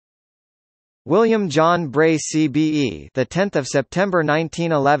William John Bray CBE, the 10th of September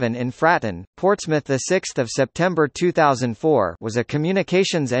 1911 in Fratton, Portsmouth, the 6th of September 2004, was a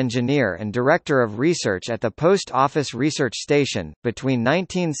communications engineer and director of research at the Post Office Research Station between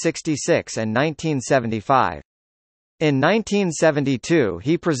 1966 and 1975. In 1972,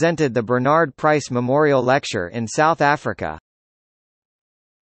 he presented the Bernard Price Memorial Lecture in South Africa.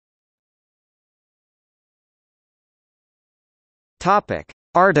 Topic: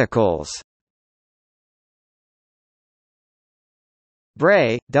 Articles.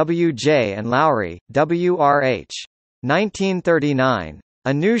 Bray, W. J. and Lowry, W. R. H. 1939.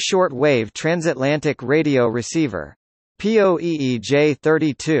 A New Short-Wave Transatlantic Radio Receiver. POEEJ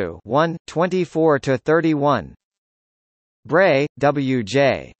 32 1, 24–31. Bray, W.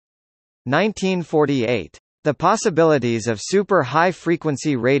 J. 1948. The Possibilities of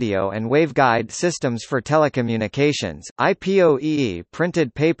Super-High-Frequency Radio and Waveguide Systems for Telecommunications, IPOEE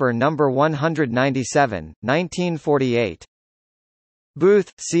printed paper No. 197, 1948.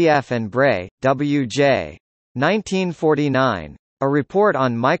 Booth, C.F. and Bray, W.J. 1949. A Report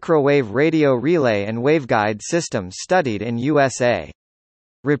on Microwave Radio Relay and Waveguide Systems Studied in USA.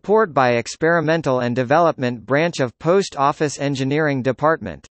 Report by Experimental and Development Branch of Post Office Engineering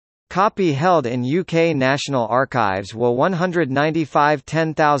Department. Copy held in UK National Archives WA 195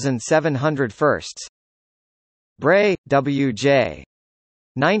 10701. Bray, W.J.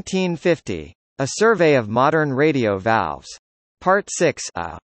 1950. A Survey of Modern Radio Valves. Part 6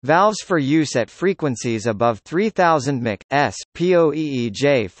 Valves for Use at Frequencies Above 3000 MHz, S,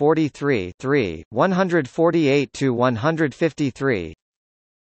 POEEJ 43 3, 148–153.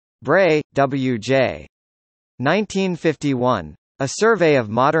 Bray, W.J. 1951. A Survey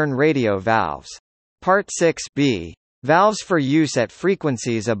of Modern Radio Valves. Part 6 B. Valves for Use at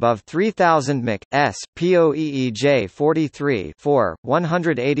Frequencies Above 3000 MHz, S, POEEJ 43 4,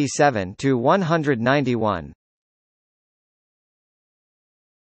 187–191.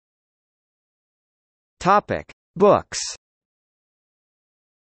 Topic: Books.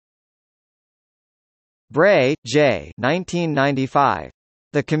 Bray, J. 1995.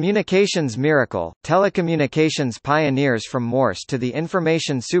 The Communications Miracle, Telecommunications Pioneers from Morse to the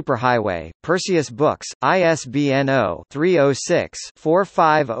Information Superhighway, Perseus Books, ISBN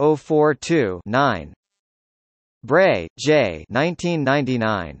 0-306-45042-9. Bray, J.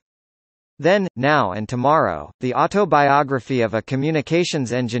 1999. Then, Now and Tomorrow, The Autobiography of a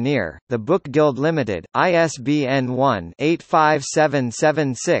Communications Engineer, The Book Guild Limited, ISBN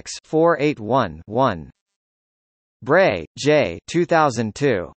 1-85776-481-1. Bray, J.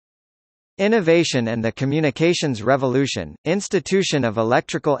 2002. Innovation and the Communications Revolution, Institution of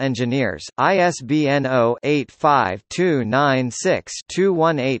Electrical Engineers, ISBN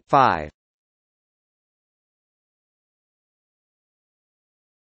 0-85296-2185.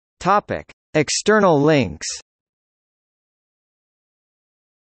 Topic: External links.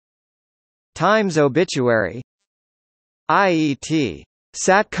 Times obituary. IET.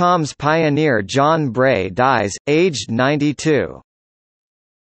 Satcom's pioneer John Bray dies, aged 92.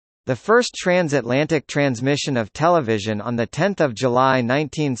 The first transatlantic transmission of television on 10 July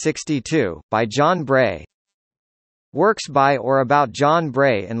 1962, by John Bray. Works by or about John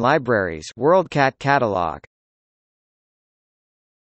Bray in libraries, WorldCat catalog.